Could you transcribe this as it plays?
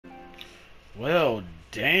Well,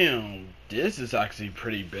 damn, this is actually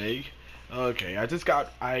pretty big. Okay, I just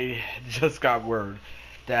got word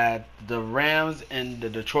that the Rams and the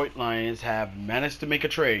Detroit Lions have managed to make a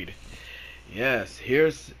trade. Yes,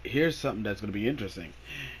 here's something that's going to be interesting.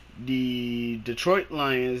 The Detroit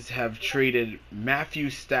Lions have traded Matthew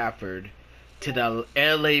Stafford to the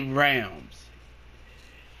LA Rams.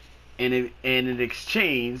 And in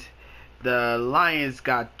exchange, the Lions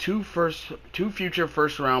got two future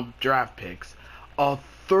first round draft picks, a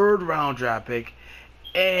third round draft pick,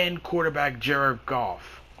 and quarterback Jared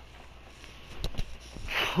Goff.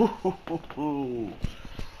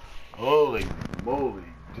 Holy moly!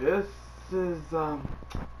 This is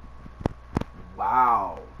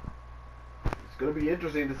wow. It's gonna be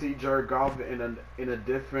interesting to see Jared Goff in a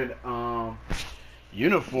different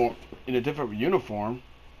uniform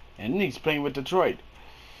and he's playing with Detroit.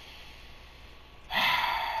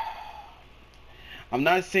 I'm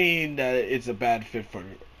not saying that it's a bad fit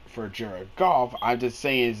for Jared Goff. I'm just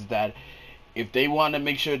saying is that if they want to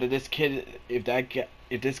make sure that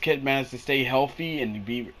if this kid manages to stay healthy and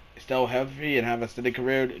be still healthy and have a steady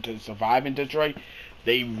career to survive in Detroit,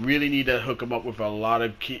 they really need to hook him up with a lot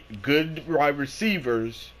of good wide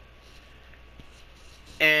receivers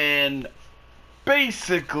and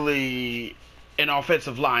basically an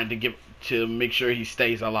offensive line to make sure he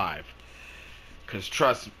stays alive. Cause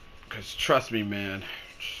trust me, man,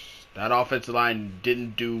 that offensive line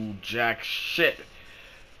didn't do jack shit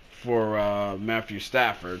for Matthew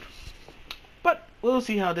Stafford. But we'll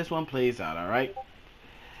see how this one plays out. All right.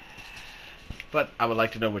 But I would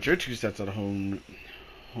like to know what your 2 cents on the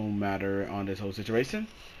home matter on this whole situation.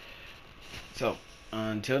 So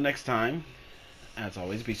until next time, as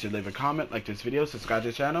always, be sure to leave a comment, like this video, subscribe to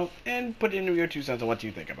the channel, and put in your 2 cents on what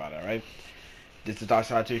you think about it. All right. This is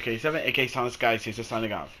Darkside2K7, aka Sonic Sky,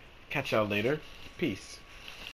 signing off. Catch y'all later. Peace.